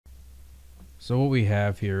So what we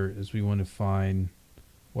have here is we want to find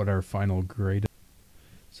what our final grade is.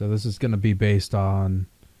 So this is going to be based on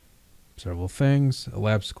several things: a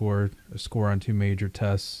lab score, a score on 2 major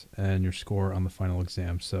tests, and your score on the final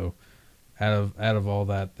exam. So out of all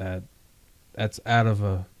that's out of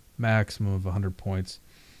a maximum of 100 points.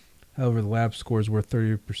 However, the lab score is worth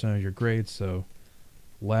 30% of your grade, so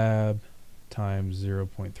lab times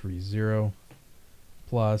 0.30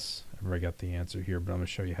 plus, I've already got the answer here, but I'm going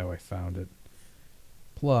to show you how I found it,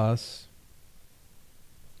 plus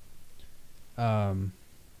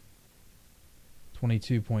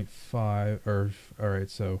 22.5, or alright,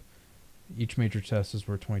 so each major test is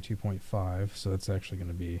worth 22.5, so that's actually going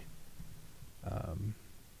to be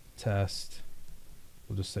test,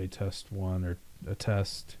 we'll just say test 1, or a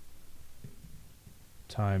test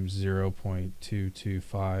times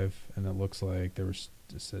 0.225, and it looks like there was,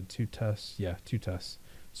 it said 2 tests, yeah, 2 tests,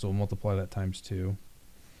 so we'll multiply that times 2,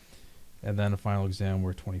 and then a final exam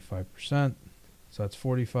worth 25%, so that's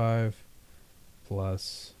 45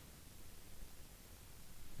 plus,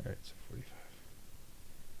 alright, so 45,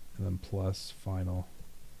 and then plus final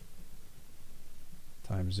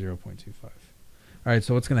times 0.25. Alright,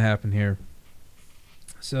 so what's going to happen here?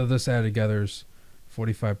 So this added together is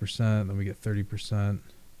 45%, then we get 30%,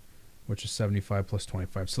 which is 75 plus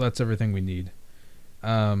 25. So that's everything we need.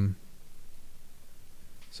 So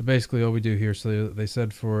basically all we do here, so they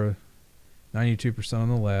said for 92% on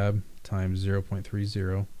the lab times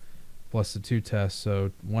 0.30 plus the 2 tests.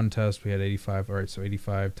 So one test we had 85. All right, so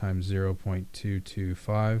 85 times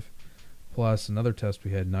 0.225 plus another test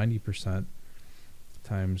we had 90%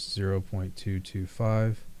 times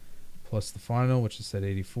 0.225 plus the final, which is said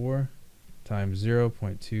 84 times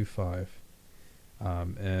 0.25.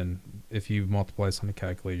 And if you multiply this on a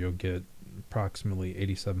calculator, you'll get approximately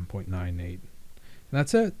 87.98. And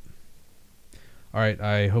that's it. All right,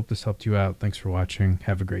 I hope this helped you out. Thanks for watching.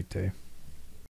 Have a great day.